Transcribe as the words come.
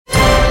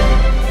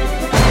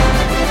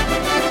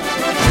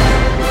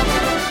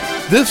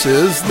This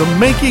is The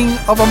Making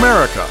of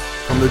America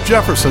from the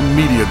Jefferson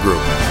Media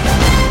Group.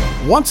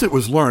 Once it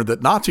was learned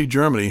that Nazi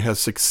Germany has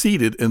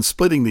succeeded in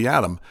splitting the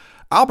atom,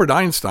 Albert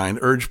Einstein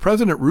urged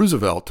President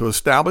Roosevelt to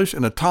establish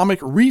an atomic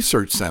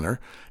research center,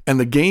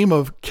 and the game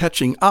of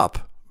catching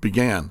up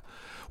began.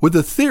 With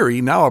the theory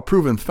now a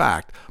proven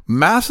fact,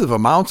 massive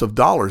amounts of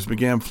dollars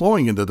began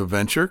flowing into the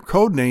venture,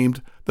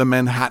 codenamed the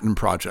Manhattan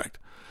Project.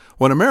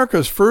 When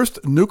America's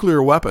first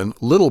nuclear weapon,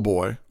 Little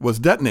Boy, was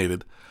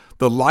detonated,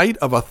 the light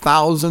of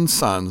 1,000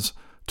 suns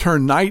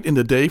turned night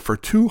into day for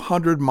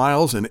 200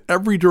 miles in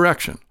every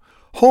direction.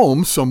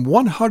 Homes some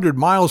 100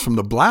 miles from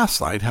the blast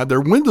site had their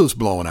windows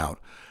blown out,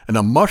 and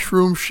a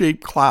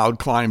mushroom-shaped cloud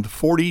climbed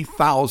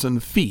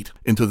 40,000 feet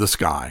into the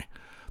sky.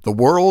 The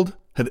world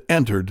had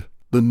entered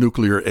the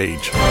nuclear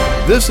age.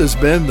 This has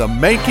been The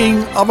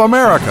Making of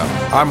America.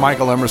 I'm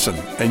Michael Emerson,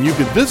 and you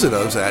can visit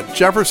us at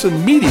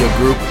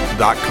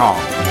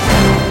jeffersonmediagroup.com.